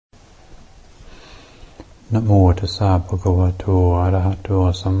Namo tassa bhagavato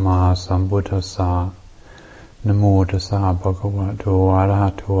arahato samma sambuddhassa. Namo tassa bhagavato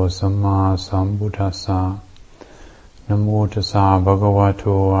arahato samma sambuddhassa. Namo tassa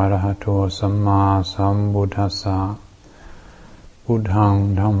bhagavato arahato samma sambuddhassa.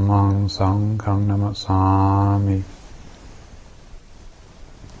 Buddhang dhammang sanghang namasami.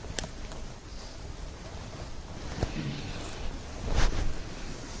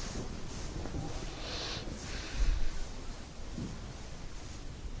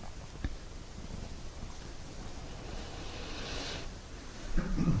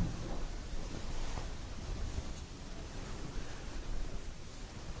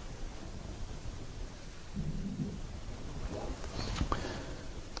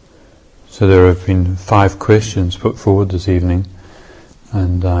 So there have been 5 questions put forward this evening,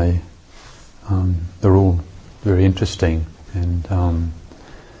 and they're all very interesting.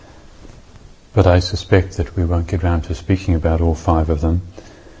 But I suspect that we won't get round to speaking about all 5 of them.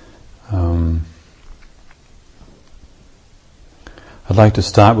 I'd like to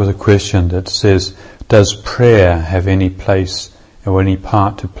start with a question that says, does prayer have any place or any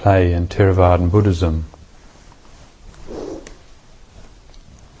part to play in Theravadan Buddhism?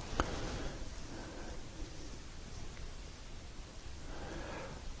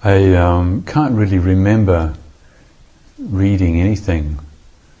 I can't really remember reading anything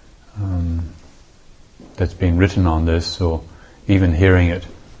that's been written on this, or even hearing it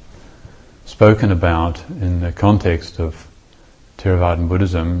spoken about in the context of Theravadan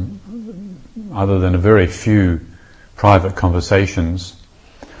Buddhism, other than a very few private conversations.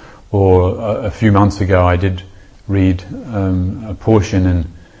 Or a few months ago I did read a portion it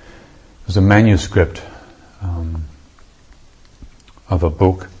was a manuscript of a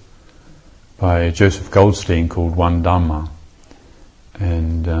book by Joseph Goldstein called One Dhamma,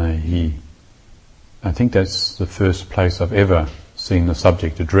 and I think that's the first place I've ever seen the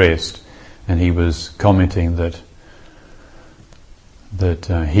subject addressed, and he was commenting that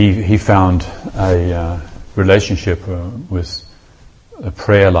he found a relationship with a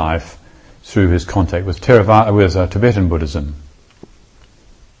prayer life through his contact with Tibetan Buddhism.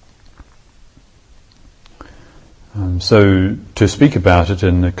 So to speak about it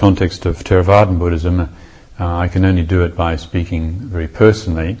in the context of Theravadan Buddhism, I can only do it by speaking very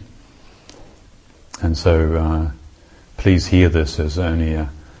personally, and so please hear this as only a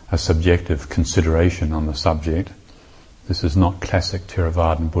subjective consideration on the subject. This is not classic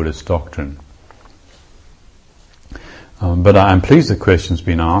Theravadan Buddhist doctrine. But I'm pleased the question's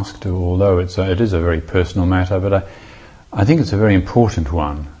been asked, although it is a very personal matter, but I think it's a very important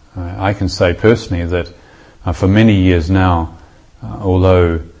one. I can say personally that for many years now,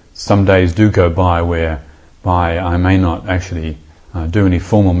 although some days do go by whereby I may not actually do any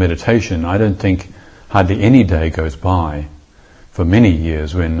formal meditation, I don't think hardly any day goes by for many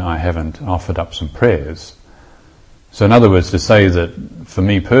years when I haven't offered up some prayers. So in other words, to say that for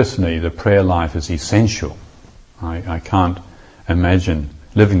me personally, the prayer life is essential. I can't imagine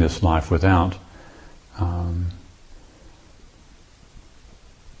living this life without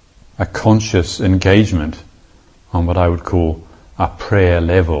a conscious engagement on what I would call a prayer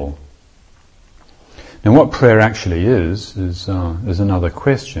level. Now, what prayer actually is another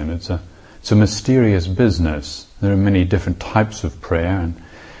question. It's a mysterious business. There are many different types of prayer, and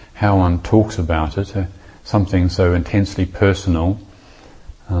how one talks about it, something so intensely personal.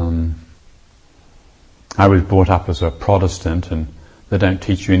 I was brought up as a Protestant, and they don't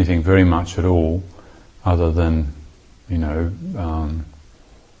teach you anything very much at all, other than, a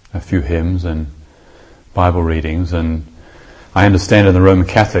few hymns and Bible readings. And I understand in the Roman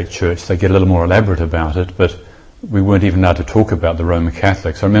Catholic Church they get a little more elaborate about it, but we weren't even allowed to talk about the Roman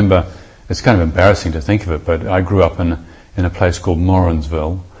Catholics. I remember, it's kind of embarrassing to think of it, but I grew up in a place called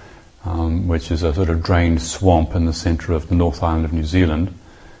Morrinsville, which is a sort of drained swamp in the centre of the North Island of New Zealand.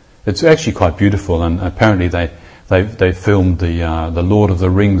 It's actually quite beautiful, and apparently they filmed the Lord of the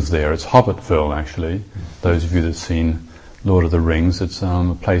Rings there. It's Hobbitville, actually. Those of you that've seen Lord of the Rings, it's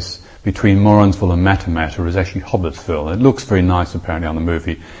a place between Morrinsville and Matamata is actually Hobbitville. It looks very nice apparently on the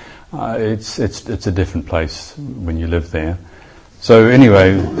movie. It's a different place when you live there. So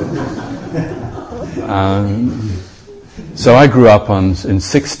anyway, so I grew up in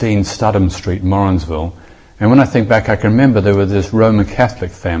 16 Studham Street, Morrinsville, and when I think back, I can remember there was this Roman Catholic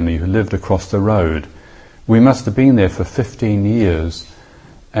family who lived across the road. We must have been there for 15 years,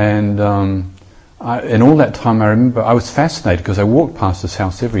 and in all that time I remember I was fascinated because I walked past this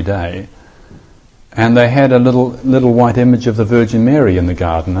house every day, and they had a little white image of the Virgin Mary in the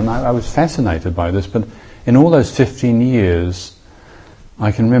garden, and I was fascinated by this. But in all those 15 years,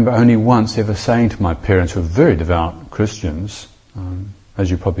 I can remember only once ever saying to my parents, who were very devout Christians,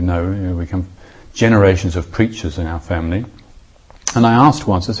 as you probably know, we come generations of preachers in our family, and I asked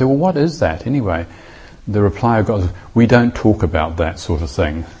once, I said, well, what is that anyway? The reply I got was, we don't talk about that sort of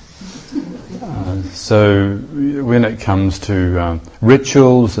thing. So when it comes to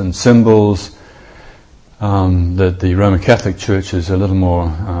rituals and symbols, that the Roman Catholic Church is a little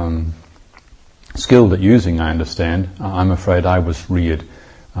more skilled at using, I understand. I'm afraid I was reared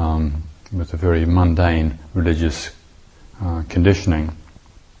with a very mundane religious conditioning.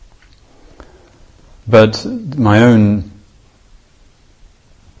 But my own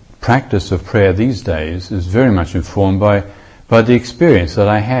practice of prayer these days is very much informed by the experience that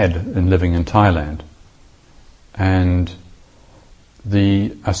I had in living in Thailand and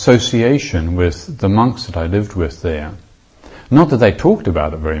the association with the monks that I lived with there. Not that they talked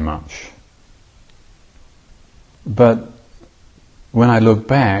about it very much, but when I look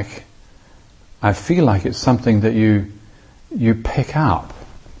back, I feel like it's something that you pick up.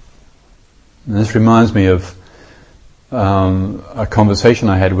 And this reminds me of a conversation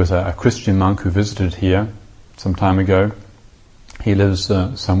I had with a Christian monk who visited here some time ago. He lives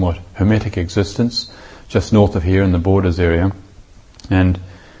a somewhat hermetic existence just north of here in the Borders area. And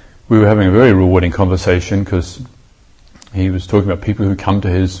we were having a very rewarding conversation because he was talking about people who come to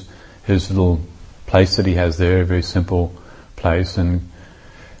his little place that he has there, a very simple place, and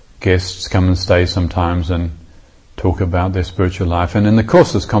guests come and stay sometimes and talk about their spiritual life. And in the course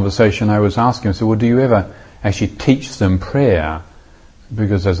of this conversation I was asking him, I said, well, do you ever actually teach them prayer?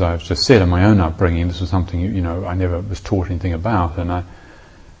 Because as I've just said, in my own upbringing, this was something, I never was taught anything about.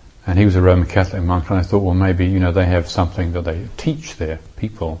 And he was a Roman Catholic monk, and I thought, well, maybe, they have something that they teach their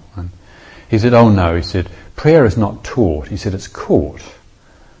people. And he said, oh no, he said, prayer is not taught. He said, it's caught.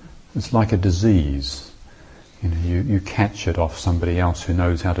 It's like a disease. You catch it off somebody else who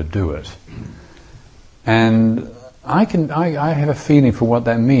knows how to do it. And I have a feeling for what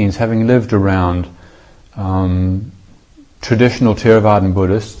that means, having lived around traditional Theravadan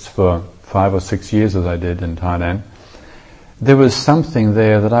Buddhists for 5 or 6 years as I did in Thailand. There was something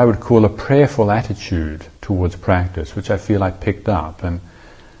there that I would call a prayerful attitude towards practice, which I feel I picked up. And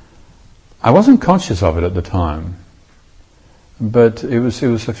I wasn't conscious of it at the time, but it was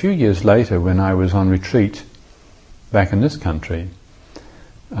a few years later when I was on retreat back in this country,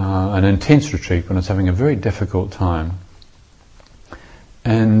 an intense retreat when I was having a very difficult time.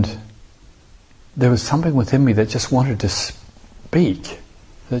 And there was something within me that just wanted to speak,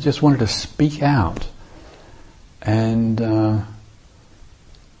 out. And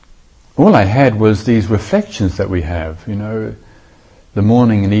all I had was these reflections that we have, the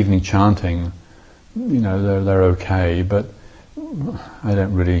morning and evening chanting, they're okay, but I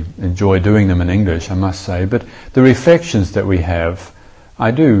don't really enjoy doing them in English, I must say. But the reflections that we have,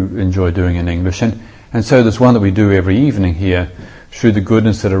 I do enjoy doing in English. And so there's one that we do every evening here. Through the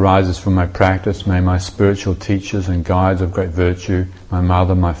goodness that arises from my practice, may my spiritual teachers and guides of great virtue, my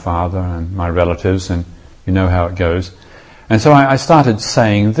mother, my father, and my relatives, and you know how it goes. And so I started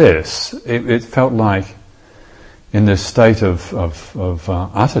saying this. It felt like, in this state of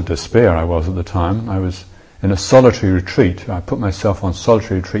utter despair I was at the time, I was in a solitary retreat. I put myself on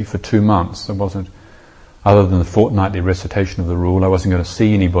solitary retreat for 2 months. There wasn't, other than the fortnightly recitation of the rule, I wasn't going to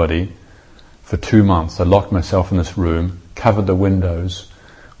see anybody for 2 months. I locked myself in this room, covered the windows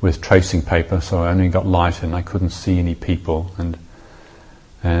with tracing paper, so I only got light and I couldn't see any people, and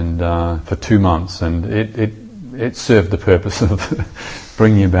for 2 months, and it served the purpose of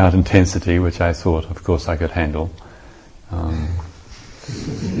bringing about intensity, which I thought, of course, I could handle.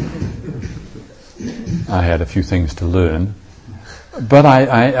 I had a few things to learn, but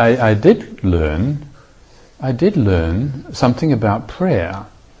I did learn something about prayer.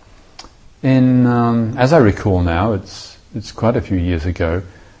 As I recall now, it's quite a few years ago,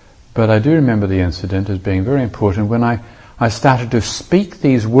 but I do remember the incident as being very important when I started to speak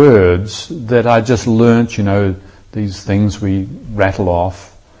these words that I just learnt, these things we rattle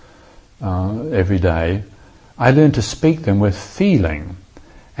off every day. I learned to speak them with feeling,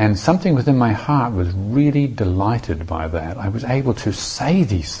 and something within my heart was really delighted by that. I was able to say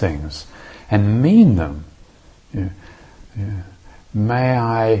these things and mean them. May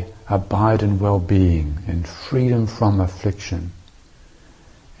I abide in well-being, in freedom from affliction,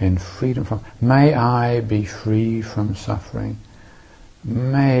 may I be free from suffering,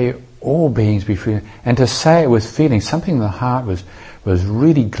 may all beings be free. And to say it with feeling, something in the heart was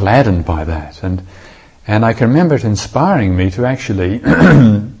really gladdened by that. And I can remember it inspiring me to actually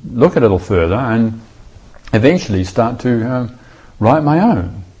look a little further and eventually start to write my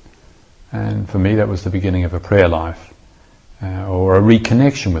own. And for me that was the beginning of a prayer life. or a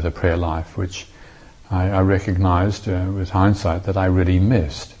reconnection with a prayer life, which I recognized with hindsight that I really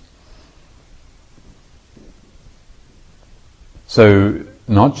missed. So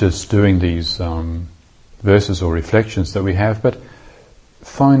not just doing these verses or reflections that we have, but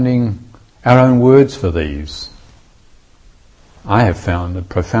finding our own words for these, I have found it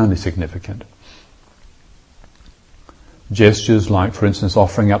profoundly significant. Gestures like, for instance,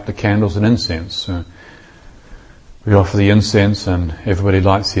 offering up the candles and incense. We offer the incense and everybody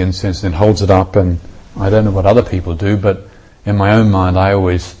lights the incense and then holds it up, and I don't know what other people do, but in my own mind I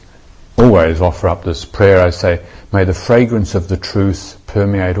always offer up this prayer. I say, may the fragrance of the truth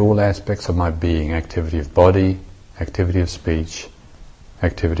permeate all aspects of my being, activity of body, activity of speech,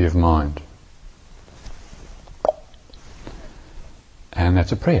 activity of mind. And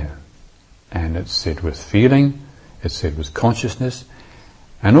that's a prayer. And it's said with feeling, it's said with consciousness,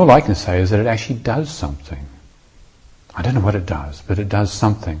 and all I can say is that it actually does something. I don't know what it does, but it does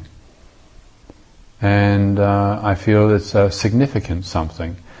something. And I feel it's a significant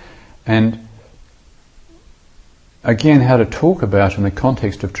something. And again, how to talk about in the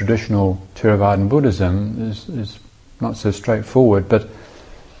context of traditional Theravadan Buddhism is not so straightforward, but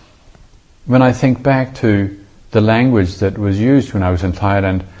when I think back to the language that was used when I was in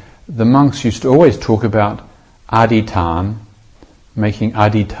Thailand, the monks used to always talk about adhitān, making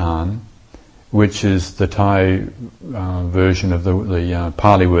adhitān, which is the Thai version of the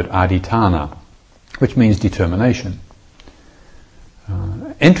Pali word adhitthana, which means determination.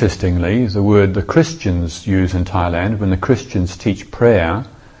 Interestingly, the word the Christians use in Thailand, when the Christians teach prayer,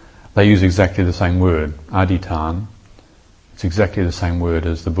 they use exactly the same word, adhitān. It's exactly the same word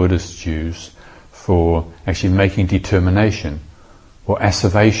as the Buddhists use for actually making determination or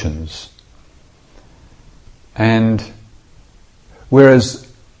asseverations. And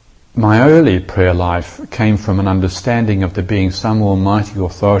whereas my early prayer life came from an understanding of there being some almighty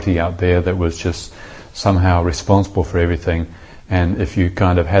authority out there that was just somehow responsible for everything, and if you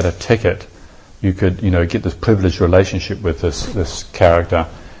kind of had a ticket, you could, get this privileged relationship with this character,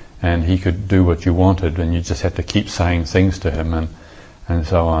 and he could do what you wanted, and you just had to keep saying things to him, and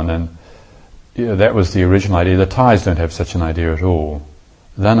so on. And that was the original idea. The Thais don't have such an idea at all.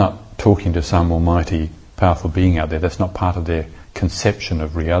 They're not talking to some almighty, powerful being out there. That's not part of their conception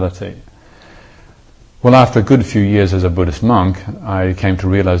of reality. Well, after a good few years as a Buddhist monk, I came to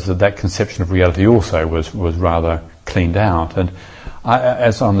realize that conception of reality also was rather cleaned out. And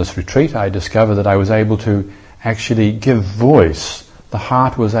as on this retreat, I discovered that I was able to actually give voice. The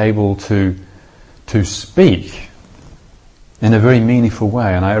heart was able to speak in a very meaningful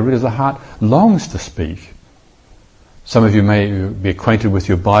way, and I realize the heart longs to speak. Some of you may be acquainted with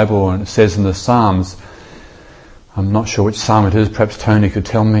your Bible, and it says in the Psalms, I'm not sure which psalm it is, perhaps Tony could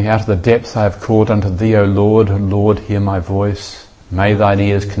tell me, out of the depths I have called unto thee, O Lord, and Lord, hear my voice. May thine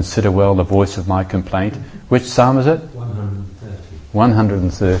ears consider well the voice of my complaint. Which psalm is it? 130.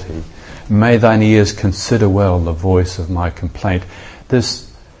 130. May thine ears consider well the voice of my complaint.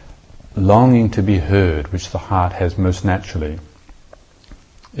 This longing to be heard, which the heart has most naturally,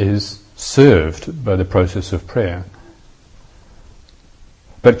 is served by the process of prayer.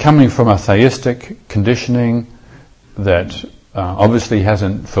 But coming from a theistic conditioning that obviously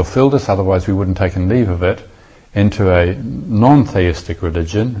hasn't fulfilled us, otherwise we wouldn't take leave of it, into a non-theistic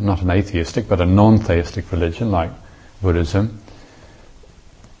religion, not an atheistic, but a non-theistic religion like Buddhism.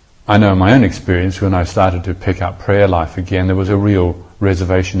 I know in my own experience, when I started to pick up prayer life again, there was a real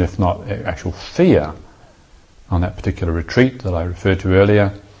reservation, if not actual fear, on that particular retreat that I referred to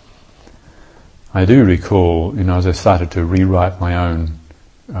earlier. I do recall, as I started to rewrite my own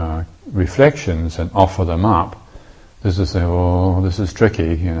reflections and offer them up, this is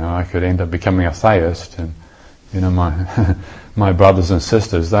tricky, I could end up becoming a theist, and my brothers and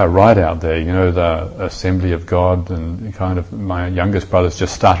sisters, they're right out there, the Assembly of God, and kind of my youngest brother's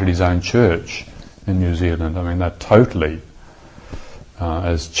just started his own church in New Zealand. I mean, they're totally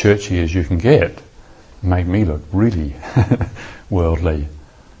as churchy as you can get. Make me look really worldly.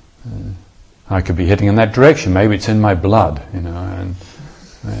 I could be heading in that direction. Maybe it's in my blood,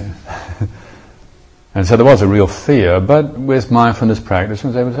 and so there was a real fear, but with mindfulness practice I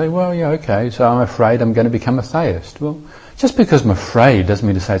was able to say, well, yeah, okay, so I'm afraid I'm going to become a theist. Well, just because I'm afraid doesn't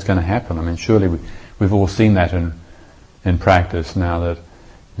mean to say it's going to happen. I mean, surely we've all seen that in practice now,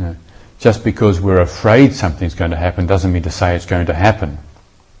 that just because we're afraid something's going to happen doesn't mean to say it's going to happen.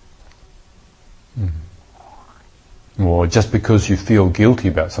 Or just because you feel guilty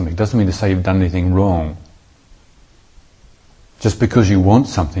about something doesn't mean to say you've done anything wrong. Just because you want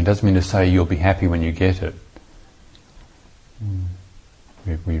something doesn't mean to say you'll be happy when you get it.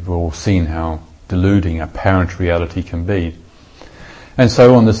 We've all seen how deluding apparent reality can be. And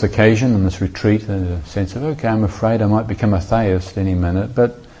so on this occasion, on this retreat, there's a sense of, okay, I'm afraid I might become a theist any minute,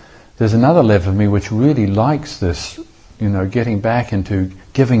 but there's another level of me which really likes this, getting back into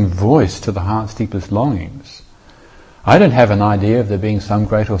giving voice to the heart's deepest longings. I don't have an idea of there being some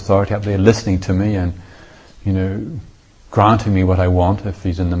great authority up there listening to me and, granting me what I want, if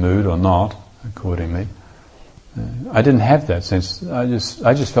he's in the mood or not, accordingly. I didn't have that sense. I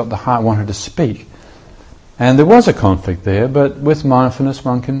just felt the heart wanted to speak. And there was a conflict there, but with mindfulness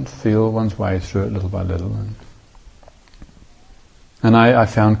one can feel one's way through it little by little. And I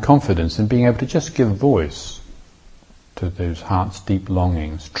found confidence in being able to just give voice to those heart's deep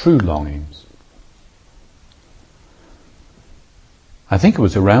longings, true longings. I think it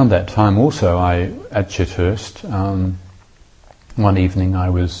was around that time also at Chithurst, one evening I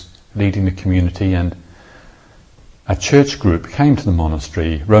was leading the community and a church group came to the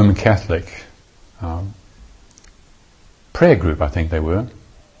monastery, Roman Catholic prayer group I think they were.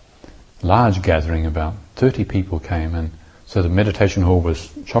 Large gathering, about 30 people came, and so the meditation hall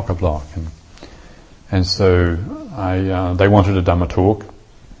was chock-a-block. And so they wanted a Dhamma talk,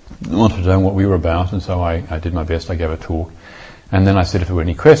 wanted to know what we were about, and so I did my best, I gave a talk. And then I said if there were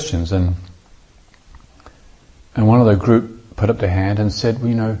any questions, and one of the group put up their hand and said,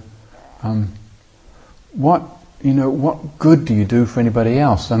 what good do you do for anybody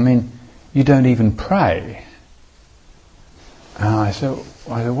else? I mean, you don't even pray. And I said,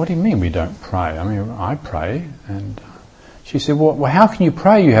 what do you mean we don't pray? I mean, I pray. And she said, well, how can you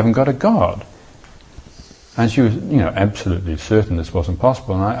pray? You haven't got a God. And she was, absolutely certain this wasn't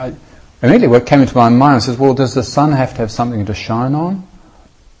possible. And I immediately what came into my mind says, well, does the sun have to have something to shine on?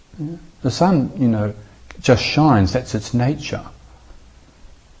 The sun, just shines. That's its nature.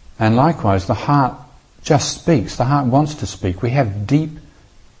 And likewise, the heart just speaks. The heart wants to speak. We have deep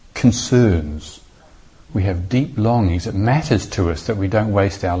concerns. We have deep longings. It matters to us that we don't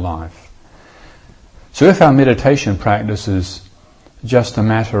waste our life. So if our meditation practice is just a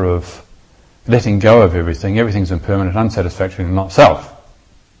matter of letting go of everything, everything's impermanent, unsatisfactory, and not self.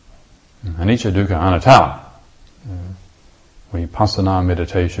 Anicca dukkha anatta. Vipassana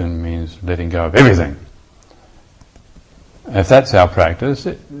meditation means letting go of everything. If that's our practice,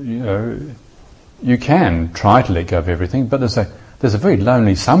 you can try to let go of everything, but there's a very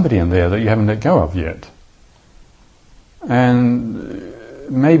lonely somebody in there that you haven't let go of yet. And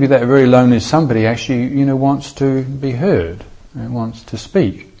maybe that very lonely somebody actually, wants to be heard and wants to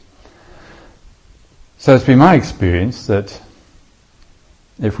speak. So it's been my experience that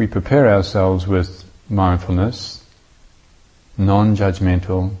if we prepare ourselves with mindfulness,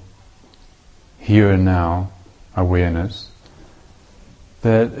 non-judgmental, here and now awareness,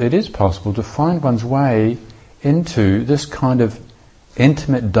 that it is possible to find one's way into this kind of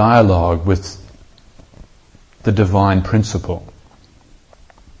intimate dialogue with the divine principle,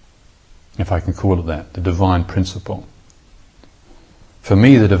 if I can call it that, the divine principle. For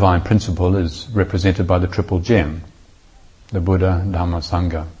me, the divine principle is represented by the triple gem, the Buddha, Dhamma,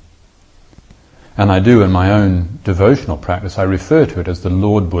 Sangha. And I do in my own devotional practice, I refer to it as the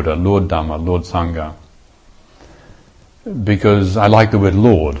Lord Buddha, Lord Dhamma, Lord Sangha, because I like the word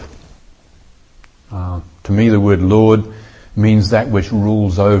Lord. To me, the word Lord means that which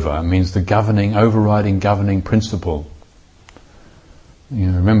rules over, means the overriding governing principle.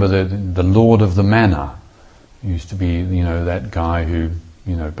 Remember the Lord of the Manor used to be, that guy who,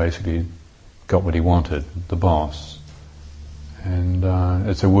 basically got what he wanted, the boss. And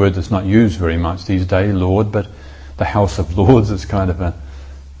it's a word that's not used very much these days, Lord, but the House of Lords is kind of a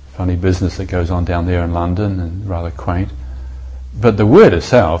funny business that goes on down there in London, and rather quaint. But the word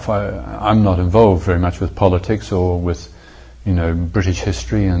itself, I'm not involved very much with politics or with, British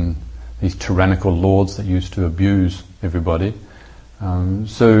history and these tyrannical lords that used to abuse everybody.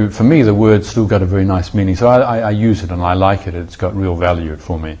 So for me, the word's still got a very nice meaning. So I use it and I like it. It's got real value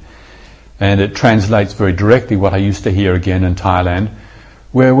for me. And it translates very directly what I used to hear again in Thailand,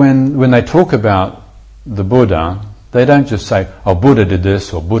 where when they talk about the Buddha, they don't just say, oh, Buddha did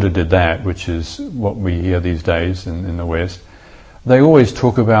this or Buddha did that, which is what we hear these days in the West. They always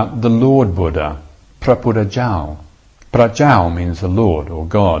talk about the Lord Buddha, Prabhupada. Prajau means the Lord or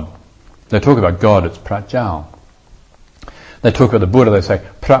God. They talk about God, it's Prajau. They talk about the Buddha, they say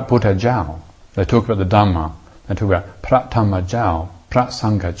Prabhupada. They talk about the Dhamma, they talk about Prathamajau,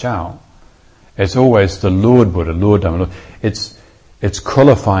 Pratsangajau. It's always the Lord Buddha, Lord Dhamma. It's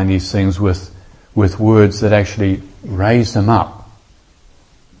qualifying these things with words that actually raise them up.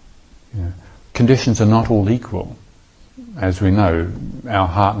 Conditions are not all equal. As we know, our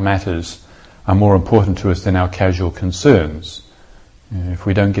heart matters are more important to us than our casual concerns. If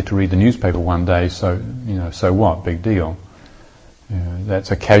we don't get to read the newspaper one day, so what? Big deal.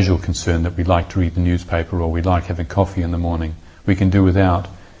 That's a casual concern, that we like to read the newspaper or we like having coffee in the morning. We can do without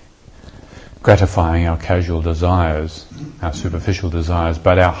gratifying our casual desires, our superficial desires.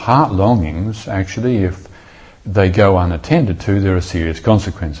 But our heart longings, actually, if they go unattended to, there are serious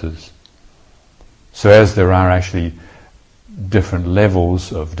consequences. So as there are actually different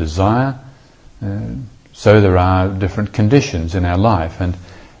levels of desire, so there are different conditions in our life.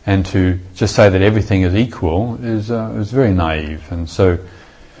 And to just say that everything is equal is very naive. And so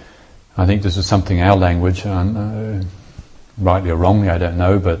I think this is something our language, rightly or wrongly, I don't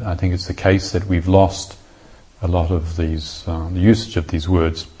know, but I think it's the case that we've lost a lot of these, the usage of these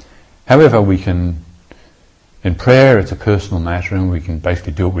words. However, we can, in prayer, it's a personal matter and we can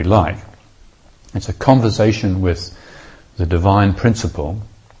basically do what we like. It's a conversation with the divine principle,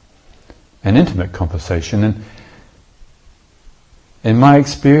 an intimate conversation. And in my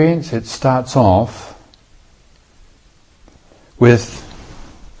experience, it starts off with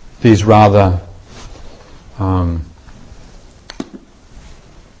these rather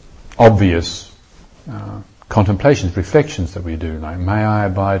obvious contemplations, reflections that we do, like, may I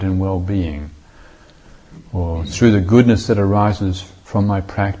abide in well-being, or through the goodness that arises from my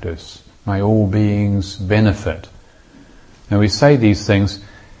practice, may all beings benefit. Now we say these things.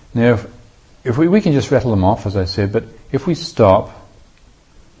 Now if we can just rattle them off, as I said, but if we stop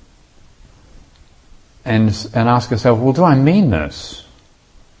and ask ourselves, well, do I mean this?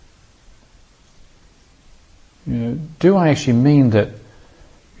 Do I actually mean that,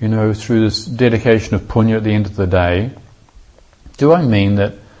 through this dedication of punya at the end of the day, do I mean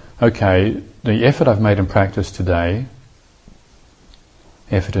that, okay, the effort I've made in practice today,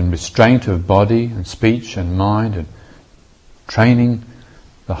 effort in restraint of body and speech and mind and training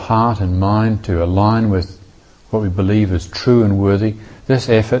the heart and mind to align with what we believe is true and worthy, this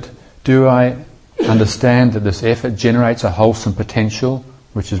effort, do I understand that this effort generates a wholesome potential,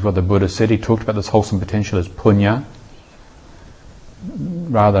 which is what the Buddha said. He talked about this wholesome potential as punya,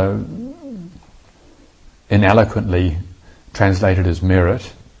 rather ineloquently translated as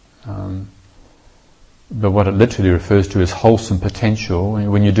merit. But what it literally refers to is wholesome potential.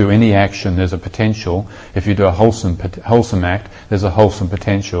 When you do any action, there's a potential. If you do a wholesome act, there's a wholesome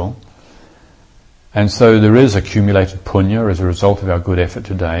potential. And so there is accumulated punya as a result of our good effort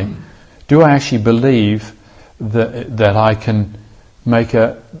today. Do I actually believe that I can make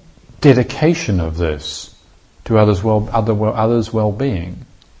a dedication of this to others' well-being?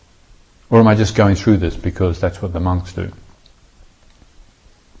 Or am I just going through this because that's what the monks do?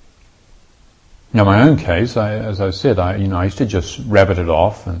 Now, in my own case, as I said, I used to just rabbit it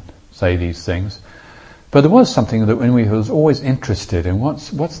off and say these things. But there was something that when we was always interested in what's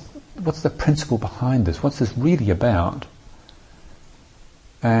the principle behind this? What's this really about?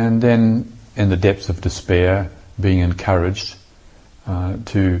 And then, in the depths of despair, being encouraged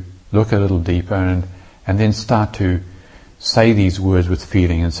to look a little deeper and then start to say these words with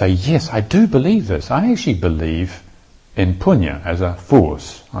feeling and say, yes, I do believe this. I actually believe in punya as a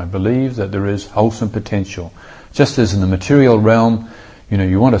force. I believe that there is wholesome potential. Just as in the material realm,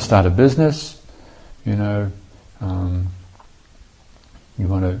 you want to start a business, you want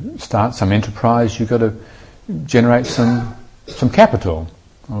to start some enterprise, you've got to generate some capital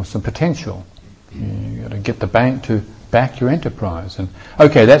or some potential. You've got to get the bank to back your enterprise. And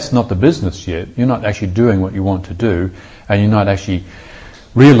okay, that's not the business yet. You're not actually doing what you want to do, and you're not actually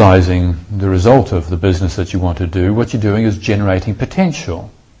realizing the result of the business that you want to do. What you're doing is generating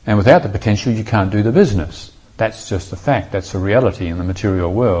potential. And without the potential, you can't do the business. That's just a fact. That's a reality in the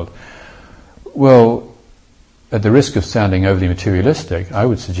material world. Well, at the risk of sounding overly materialistic, I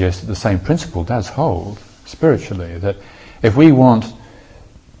would suggest that the same principle does hold spiritually. That if we want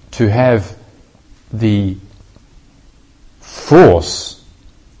to have the force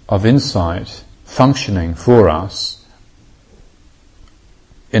of insight functioning for us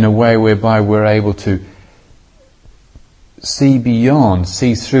in a way whereby we're able to see beyond,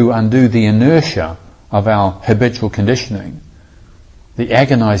 see through, undo the inertia of our habitual conditioning, the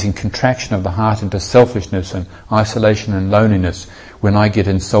agonizing contraction of the heart into selfishness and isolation and loneliness when I get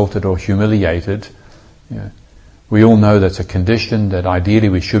insulted or humiliated. We all know that's a condition that ideally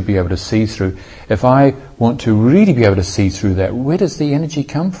we should be able to see through. If I want to really be able to see through that, where does the energy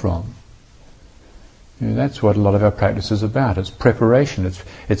come from? That's what a lot of our practice is about. It's preparation.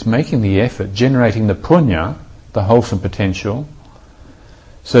 It's making the effort, generating the punya, the wholesome potential,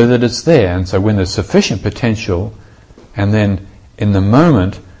 so that it's there. And so when there's sufficient potential, and then in the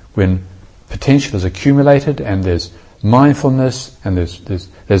moment when potential is accumulated and there's mindfulness and there's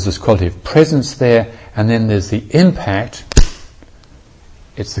this quality of presence there, and then there's the impact,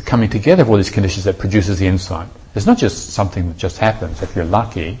 it's the coming together of all these conditions that produces the insight. It's not just something that just happens if you're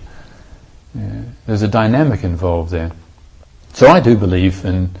lucky. There's a dynamic involved there. So I do believe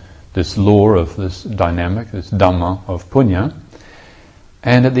in this law of this dynamic, this Dhamma of punya.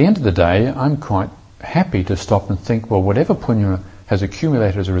 And at the end of the day, I'm quite happy to stop and think, well, whatever punya has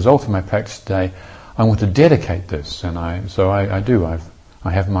accumulated as a result of my practice today, I want to dedicate this. And I do. I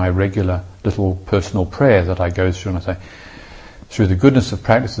have my regular little personal prayer that I go through, and I say, through the goodness of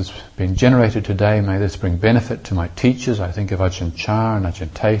practice that's been generated today, may this bring benefit to my teachers. I think of Ajahn Chah and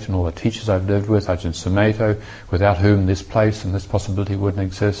Ajahn Tate and all the teachers I've lived with, Ajahn Sumedho, without whom this place and this possibility wouldn't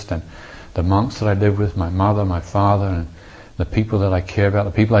exist, and the monks that I live with, my mother, my father, and the people that I care about,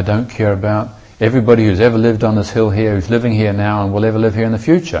 the people I don't care about, everybody who's ever lived on this hill here, who's living here now and will ever live here in the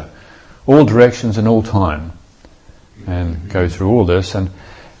future. All directions and all time. And go through all this, and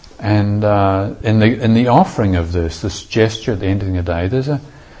in the offering of this gesture at the end of the day, there's a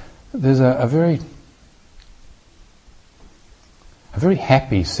very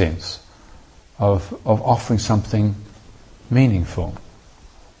happy sense of offering something meaningful.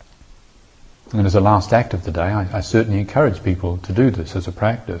 And as a last act of the day, I certainly encourage people to do this as a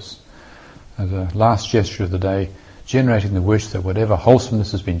practice, as a last gesture of the day, generating the wish that whatever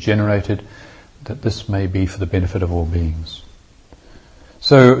wholesomeness has been generated, that this may be for the benefit of all beings.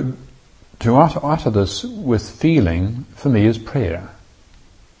 So, to utter this with feeling, for me, is prayer.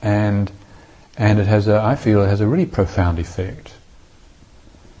 And it has I feel it has a really profound effect.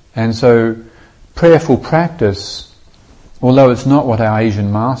 And so, prayerful practice, although it's not what our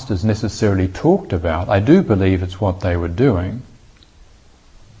Asian masters necessarily talked about, I do believe it's what they were doing.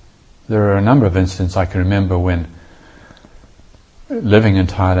 There are a number of instances I can remember when, living in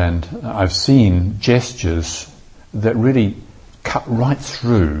Thailand, I've seen gestures that really cut right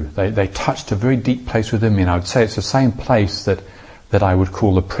through. They touched a very deep place within me, and I would say it's the same place that I would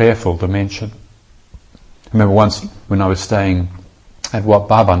call the prayerful dimension. I remember once when I was staying at Wat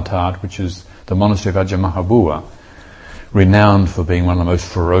Babantad, which is the monastery of Ajahn Mahabua, renowned for being one of the most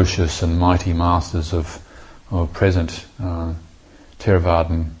ferocious and mighty masters of present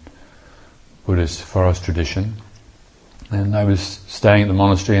Theravadan Buddhist forest tradition. And I was staying at the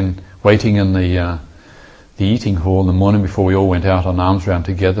monastery and waiting in the eating hall in the morning before we all went out on alms round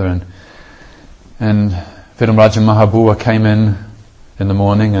together, and Venerable Ajahn Mahabua came in the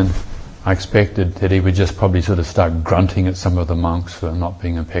morning, and I expected that he would just probably sort of start grunting at some of the monks for not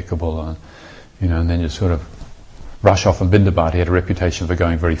being impeccable, and then just sort of rush off and Bindabat. He had a reputation for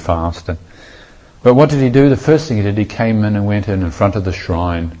going very fast. But what did he do? The first thing he did, he came in and went in front of the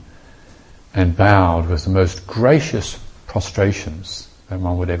shrine and bowed with the most gracious prostrations that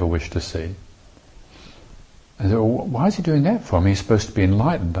one would ever wish to see. And so, why is he doing that for? I mean, he's supposed to be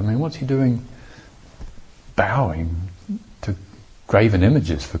enlightened. I mean, what's he doing bowing to graven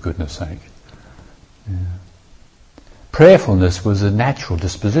images, for goodness sake? Yeah. Prayerfulness was a natural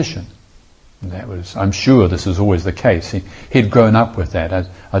disposition. That was, I'm sure this is always the case. He'd grown up with that.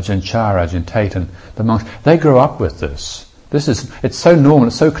 Ajahn Chah, Ajahn Tate, and the monks, they grew up with this. It's so normal,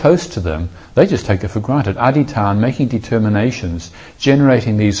 it's so close to them, they just take it for granted. Adhitān, making determinations,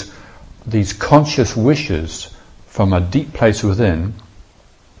 generating these conscious wishes from a deep place within,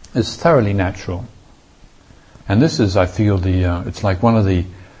 is thoroughly natural. And this is, I feel, it's like one of the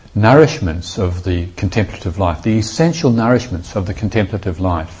nourishments of the contemplative life, the essential nourishments of the contemplative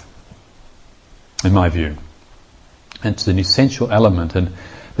life, in my view. It's an essential element, and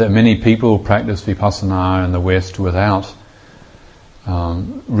that many people practice vipassana in the West without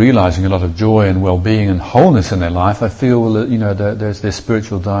realizing a lot of joy and well-being and wholeness in their life. I feel that their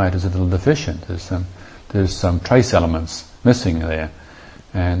spiritual diet is a little deficient. There's some trace elements missing there,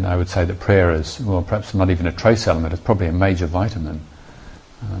 and I would say that prayer is, well, perhaps not even a trace element. It's probably a major vitamin.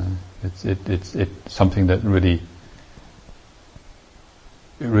 It's something that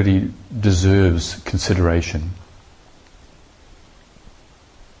really deserves consideration.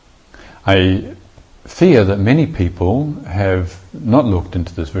 I fear that many people have not looked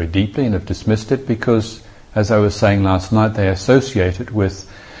into this very deeply and have dismissed it because, as I was saying last night, they associate it with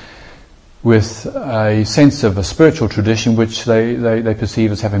a sense of a spiritual tradition which they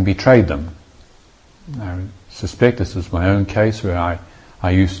perceive as having betrayed them. I suspect this is my own case, where I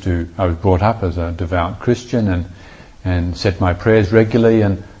was brought up as a devout Christian and said my prayers regularly,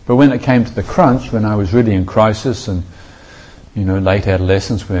 but when it came to the crunch, when I was really in crisis and late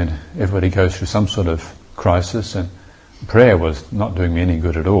adolescence, when everybody goes through some sort of crisis, and prayer was not doing me any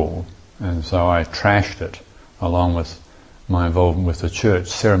good at all. And so I trashed it, along with my involvement with the church,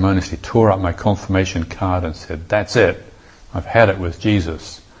 ceremoniously tore up my confirmation card and said, that's it, I've had it with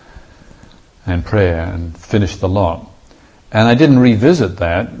Jesus and prayer, and finished the lot. And I didn't revisit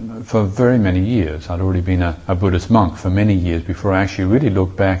that for very many years. I'd already been a Buddhist monk for many years before I actually really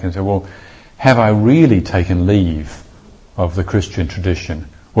looked back and said, well, have I really taken leave of the Christian tradition?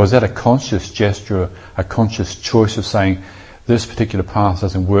 Was that a conscious gesture, a conscious choice of saying, this particular path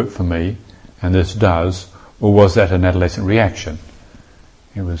doesn't work for me, and this does, or was that an adolescent reaction?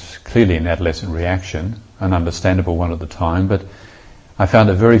 It was clearly an adolescent reaction, an understandable one at the time, but I found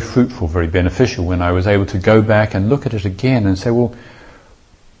it very fruitful, very beneficial when I was able to go back and look at it again and say, well,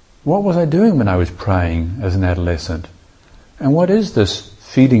 what was I doing when I was praying as an adolescent? And what is this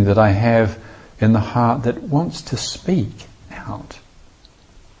feeling that I have in the heart that wants to speak out,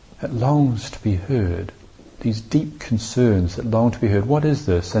 that longs to be heard? These deep concerns that long to be heard. What is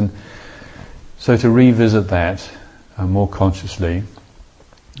this? And so to revisit that more consciously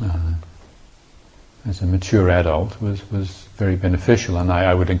as a mature adult was very beneficial, and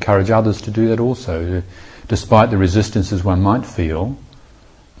I would encourage others to do that also, despite the resistances one might feel,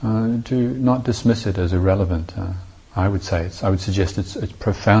 to not dismiss it as irrelevant. I would suggest it's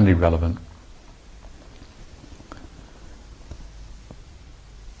profoundly relevant.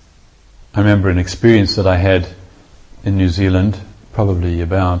 I remember an experience that I had in New Zealand, probably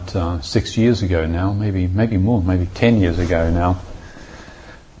about 6 years ago now, maybe more, maybe 10 years ago now.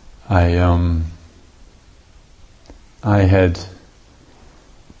 I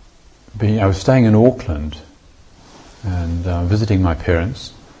was staying in Auckland and visiting my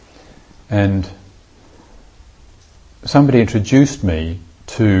parents, and somebody introduced me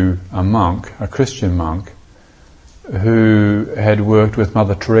to a monk, a Christian monk, who had worked with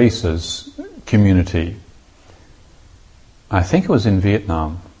Mother Teresa's community. I think it was in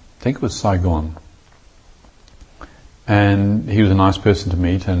Vietnam. I think it was Saigon. And he was a nice person to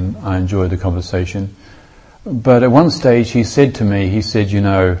meet, and I enjoyed the conversation. But at one stage he said to me, you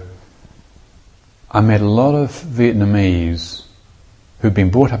know, I met a lot of Vietnamese who'd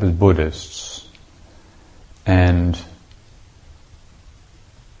been brought up as Buddhists, and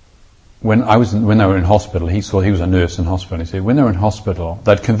when they were in hospital, he was a nurse in hospital, he said when they were in hospital,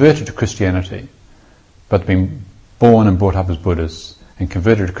 they'd converted to Christianity, but been born and brought up as Buddhists and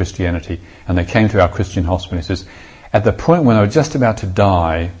converted to Christianity, and they came to our Christian hospital. He says, at the point when they were just about to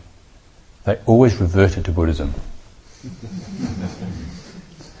die, they always reverted to Buddhism.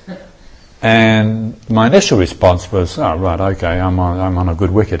 And my initial response was, oh right, okay, I'm on a good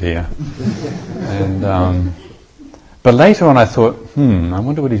wicket here. And but later on I thought, I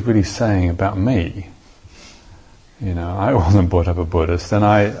wonder what he's really saying about me. You know, I wasn't brought up a Buddhist, and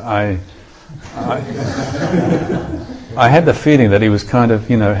I had the feeling that he was kind of,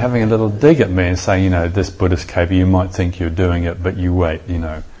 you know, having a little dig at me and saying, you know, this Buddhist caper, you might think you're doing it, but you wait, you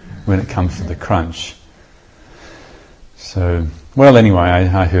know, when it comes to the crunch. So, well, anyway,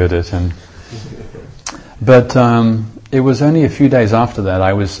 I heard it, but it was only a few days after that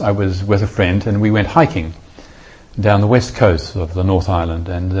I was with a friend, and we went hiking down the west coast of the North Island,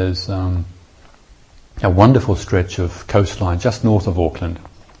 and there's a wonderful stretch of coastline just north of Auckland,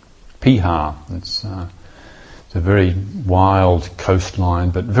 Piha. It's a very wild coastline,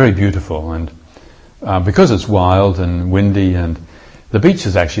 but very beautiful, and because it's wild and windy, and the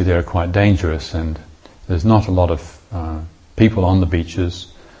beaches actually there are quite dangerous, and there's not a lot of people on the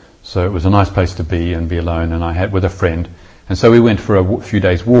beaches, so it was a nice place to be and be alone, and I had with a friend. And so we went for a few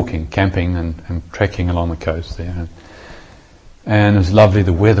days walking, camping and trekking along the coast there. And it was lovely,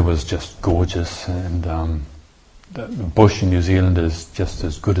 the weather was just gorgeous, and the bush in New Zealand is just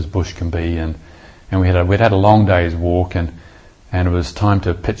as good as bush can be, and we'd had a long day's walk, and it was time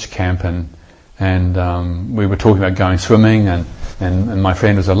to pitch camp, and we were talking about going swimming, and my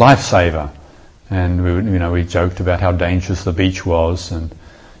friend was a lifesaver, and we joked about how dangerous the beach was, and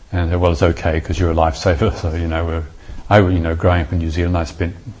well, it's okay because you're a lifesaver, so growing up in New Zealand,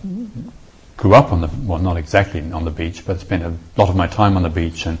 grew up not exactly on the beach, but spent a lot of my time on the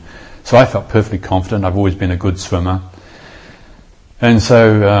beach, and so I felt perfectly confident. I've always been a good swimmer, and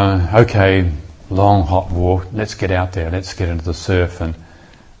so okay, long hot walk. Let's get out there. Let's get into the surf, and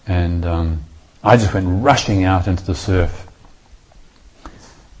I just went rushing out into the surf,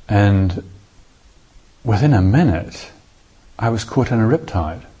 and within a minute, I was caught in a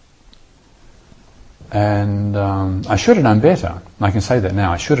riptide. And I should have known better. I can say that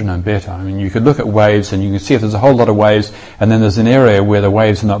now. I should have known better. I mean, you could look at waves and you can see if there's a whole lot of waves, and then there's an area where the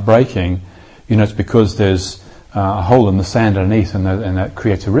waves are not breaking. You know, it's because there's a hole in the sand underneath, and that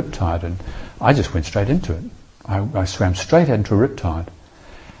creates a riptide. And I just went straight into it. I swam straight into a riptide,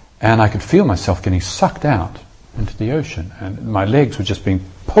 and I could feel myself getting sucked out into the ocean, and my legs were just being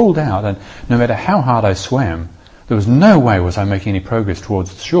pulled out. And no matter how hard I swam, there was no way was I making any progress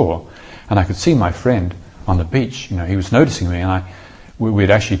towards the shore. And I could see my friend on the beach. He was noticing me, and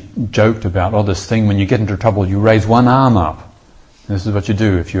we'd actually joked about, this thing, when you get into trouble, you raise one arm up. And this is what you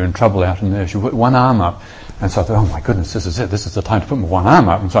do if you're in trouble out in there. You put one arm up. And so I thought, oh my goodness, this is it. This is the time to put my one arm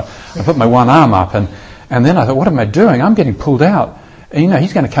up. And so I put my one arm up, and then I thought, what am I doing? I'm getting pulled out. And,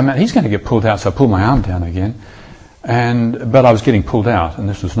 he's going to come out. He's going to get pulled out. So I pulled my arm down again. But I was getting pulled out, and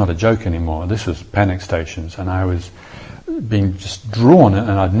this was not a joke anymore. This was panic stations, and I was being just drawn,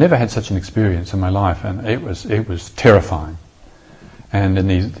 and I'd never had such an experience in my life, and it was terrifying. And then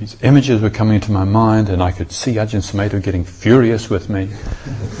these images were coming into my mind, and I could see Ajahn Sumedho getting furious with me.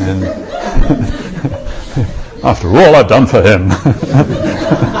 And after all I've done for him,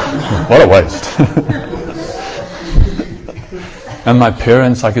 what a waste. And my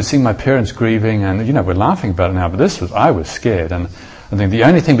parents, I could see my parents grieving, and we're laughing about it now, but I was scared. And I think the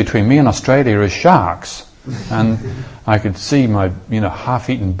only thing between me and Australia is sharks. And I could see my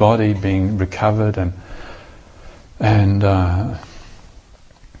half-eaten body being recovered, and a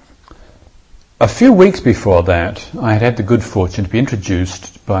few weeks before that, I had the good fortune to be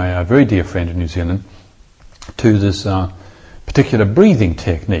introduced by a very dear friend in New Zealand to this particular breathing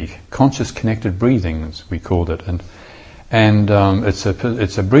technique, conscious connected breathing, as we called it, and it's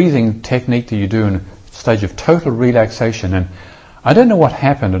a breathing technique that you do in a stage of total relaxation. And I don't know what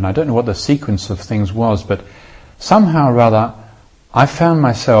happened, and I don't know what the sequence of things was, but somehow or other, I found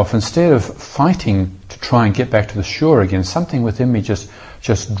myself, instead of fighting to try and get back to the shore again, something within me just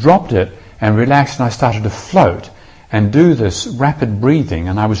dropped it and relaxed, and I started to float and do this rapid breathing,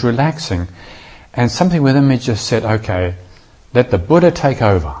 and I was relaxing, and something within me just said, okay, let the Buddha take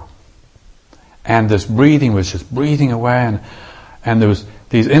over. And this breathing was just breathing away, and there was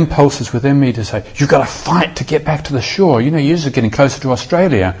these impulses within me to say, you've got to fight to get back to the shore. You're just getting closer to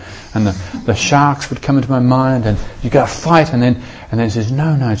Australia, and the sharks would come into my mind, and you've got to fight, and then it says,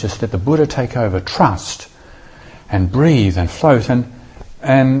 no, just let the Buddha take over, trust, and breathe and float.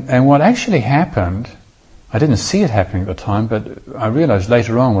 And what actually happened, I didn't see it happening at the time, but I realized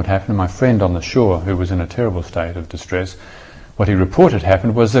later on what happened. My friend on the shore, who was in a terrible state of distress, what he reported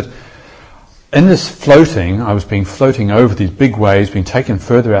happened was that in this floating, I was floating over these big waves, being taken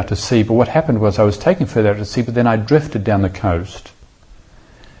further out to sea, but what happened was I was taken further out to sea, but then I drifted down the coast.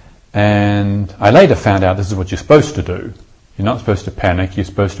 And I later found out this is what you're supposed to do. You're not supposed to panic, you're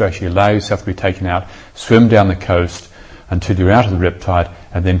supposed to actually allow yourself to be taken out, swim down the coast until you're out of the riptide,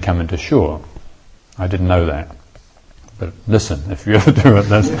 and then come into shore. I didn't know that. But listen, if you ever do it,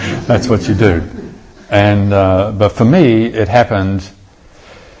 that's what you do. And but for me, it happened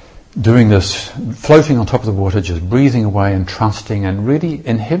doing this, floating on top of the water, just breathing away and trusting, and really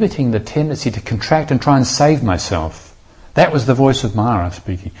inhibiting the tendency to contract and try and save myself. That was the voice of Mara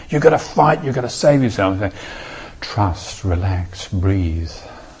speaking. You've got to fight, you've got to save yourself. Trust, relax, breathe,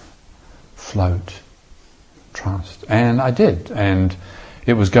 float, trust. And I did, and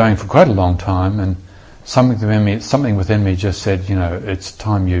it was going for quite a long time, and something within me just said, it's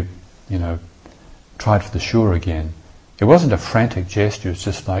time you tried for the shore again. It wasn't a frantic gesture, it's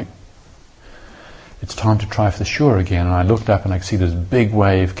just like, it's time to try for the shore again. And I looked up and I could see this big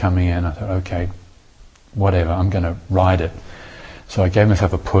wave coming in. I thought, okay, whatever, I'm going to ride it. So I gave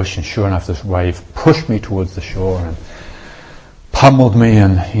myself a push, and sure enough, this wave pushed me towards the shore and pummeled me.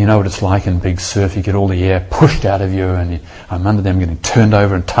 And you know what it's like in big surf, you get all the air pushed out of you, and I'm under them getting turned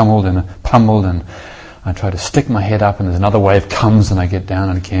over and pummeled, and I try to stick my head up, and there's another wave comes, and I get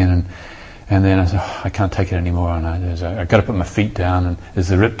down again, and then I said, I can't take it anymore, and I've got to put my feet down, and is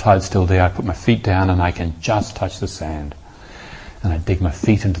the riptide still there? I put my feet down, and I can just touch the sand. And I dig my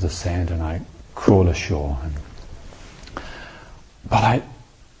feet into the sand, and I crawl ashore. But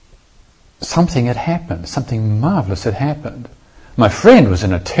something had happened, something marvellous had happened. My friend was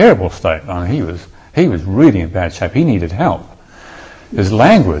in a terrible state. I mean, he was really in bad shape. He needed help. His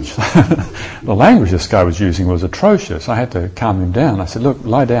language, the language this guy was using was atrocious. I had to calm him down. I said, look,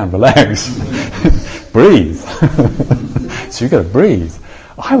 lie down, relax, breathe. So you've got to breathe.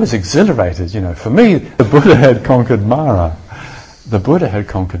 I was exhilarated, For me, the Buddha had conquered Mara. The Buddha had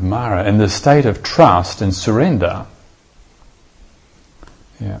conquered Mara in the state of trust and surrender.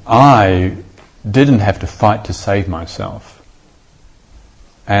 Yeah. I didn't have to fight to save myself.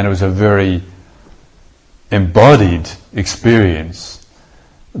 And it was a very embodied experience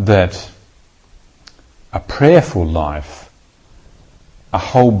that a prayerful life, a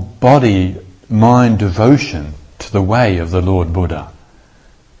whole body, mind devotion to the way of the Lord Buddha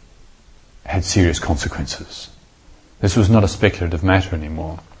had serious consequences. This was not a speculative matter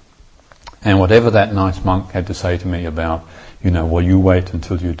anymore. And whatever that nice monk had to say to me about, well, you wait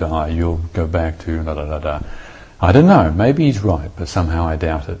until you die, you'll go back to da-da-da-da. I don't know, maybe he's right, but somehow I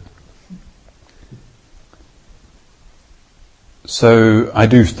doubt it. So I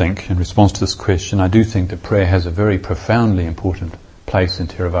do think, in response to this question, I do think that prayer has a very profoundly important place in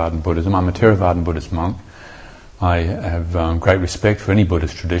Theravadan Buddhism. I'm a Theravadan Buddhist monk. I have great respect for any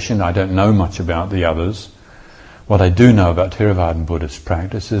Buddhist tradition. I don't know much about the others. What I do know about Theravadan Buddhist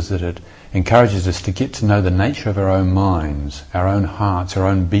practice is that it encourages us to get to know the nature of our own minds, our own hearts, our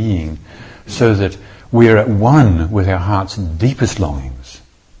own being, so that we're at one with our heart's deepest longings.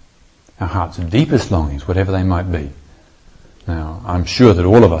 Our heart's deepest longings, whatever they might be. Now, I'm sure that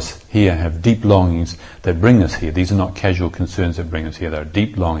all of us here have deep longings that bring us here. These are not casual concerns that bring us here. They're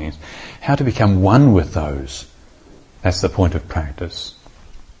deep longings. How to become one with those. That's the point of practice.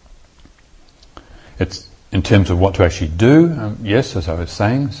 It's in terms of what to actually do. Yes, as I was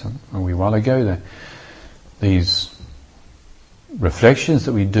saying a wee while ago, these reflections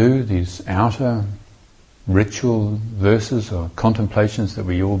that we do, these outer ritual verses or contemplations that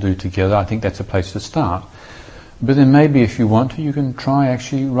we all do together, I think that's a place to start. But then maybe if you want to, you can try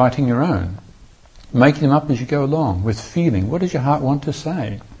actually writing your own. Making them up as you go along, with feeling. What does your heart want to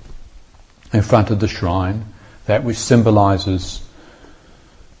say? In front of the shrine, that which symbolizes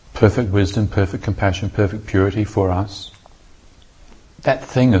perfect wisdom, perfect compassion, perfect purity for us. That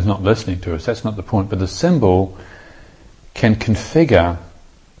thing is not listening to us, that's not the point. But the symbol can configure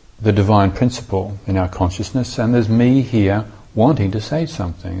the divine principle in our consciousness, and there's me here wanting to say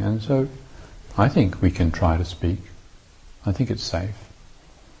something. And so I think we can try to speak. I think it's safe.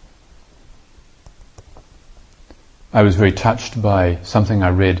 I was very touched by something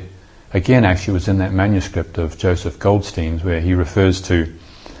I read, again actually was in that manuscript of Joseph Goldstein's, where he refers to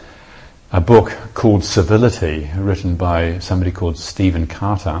a book called Civility, written by somebody called Stephen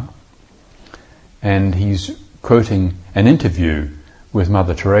Carter, and he's quoting an interview with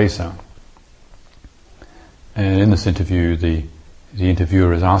Mother Teresa. And in this interview, the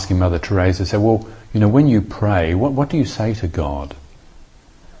interviewer is asking Mother Teresa, say, well, when you pray, what do you say to God?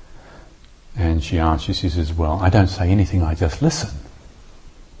 And she answers, she says, well, I don't say anything, I just listen.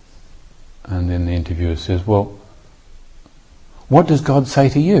 And then the interviewer says, well, what does God say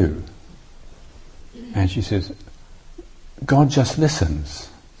to you? And she says, God just listens.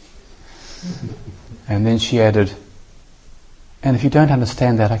 And then she added, and if you don't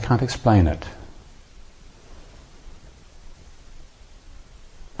understand that, I can't explain it.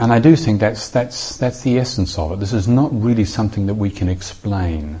 And I do think that's the essence of it. This is not really something that we can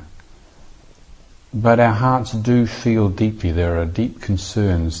explain. But our hearts do feel deeply. There are deep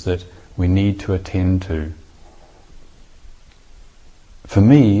concerns that we need to attend to. For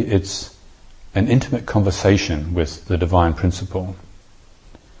me, it's an intimate conversation with the divine principle.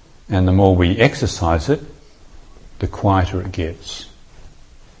 And the more we exercise it, the quieter it gets.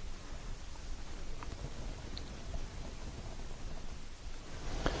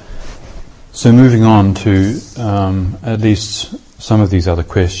 So moving on to at least some of these other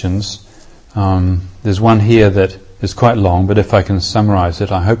questions. There's one here that is quite long, but if I can summarize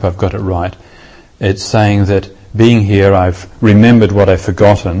it, I hope I've got it right. It's saying that being here, I've remembered what I've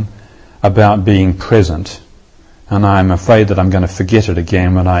forgotten about being present, and I'm afraid that I'm going to forget it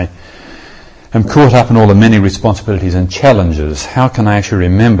again when I am caught up in all the many responsibilities and challenges. How can I actually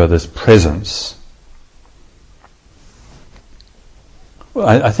remember this presence? Well,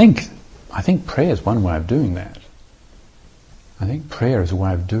 I think prayer is one way of doing that. I think prayer is a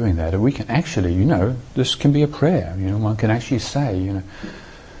way of doing that. We can actually, this can be a prayer. One can actually say,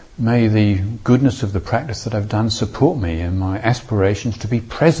 may the goodness of the practice that I've done support me in my aspirations to be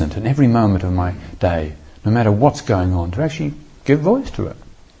present in every moment of my day, no matter what's going on, to actually give voice to it.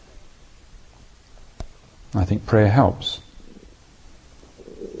 I think prayer helps.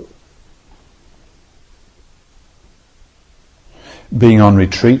 Being on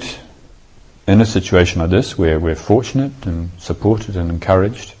retreat in a situation like this, where we're fortunate and supported and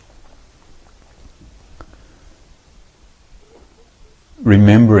encouraged,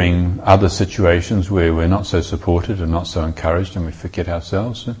 remembering other situations where we're not so supported and not so encouraged and we forget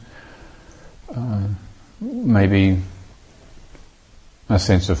ourselves, maybe a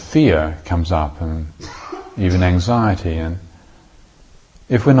sense of fear comes up and even anxiety, and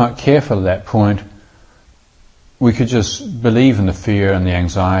if we're not careful at that point, we could just believe in the fear and the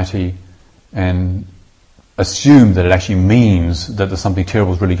anxiety and assume that it actually means that there's something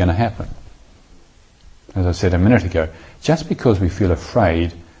terrible is really going to happen. As I said a minute ago, just because we feel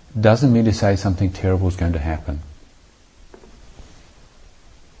afraid doesn't mean to say something terrible is going to happen.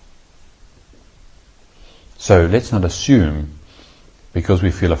 So let's not assume, because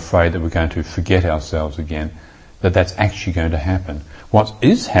we feel afraid that we're going to forget ourselves again, that that's actually going to happen. What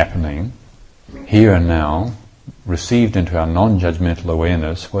is happening here and now, received into our non-judgmental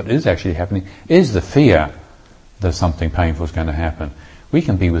awareness, what is actually happening is the fear there's something painful is going to happen. We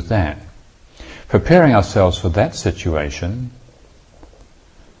can be with that. Preparing ourselves for that situation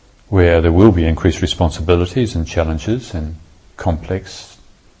where there will be increased responsibilities and challenges and complex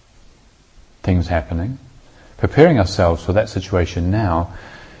things happening. Preparing ourselves for that situation now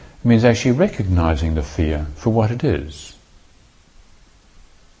means actually recognizing the fear for what it is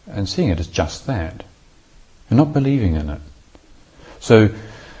and seeing it as just that and not believing in it. So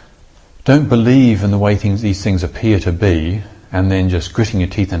don't believe in the way these things appear to be and then just gritting your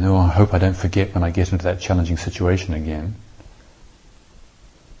teeth and, I hope I don't forget when I get into that challenging situation again.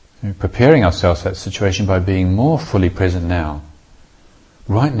 Preparing ourselves for that situation by being more fully present now.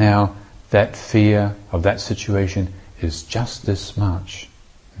 Right now, that fear of that situation is just this much.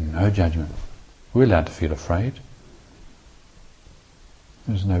 No judgment. We're allowed to feel afraid.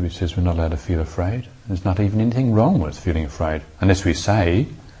 There's nobody who says we're not allowed to feel afraid. There's not even anything wrong with feeling afraid. Unless we say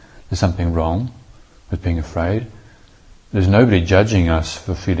there's something wrong with being afraid. There's nobody judging us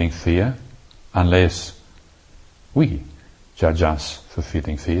for feeling fear unless we judge us for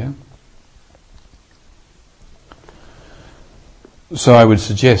feeling fear. So I would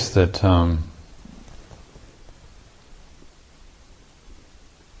suggest that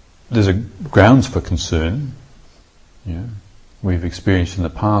there's a grounds for concern. We've experienced in the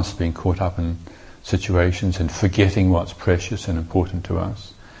past being caught up in situations and forgetting what's precious and important to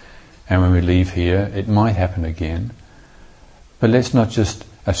us. And when we leave here, it might happen again. But let's not just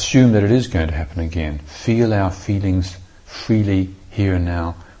assume that it is going to happen again. Feel our feelings freely here and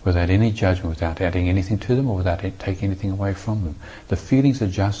now without any judgment, without adding anything to them or without taking anything away from them. The feelings are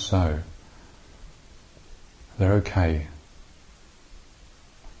just so. They're okay.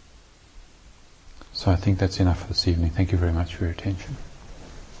 So I think that's enough for this evening. Thank you very much for your attention.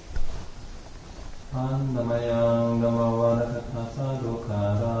 Annamayaṃ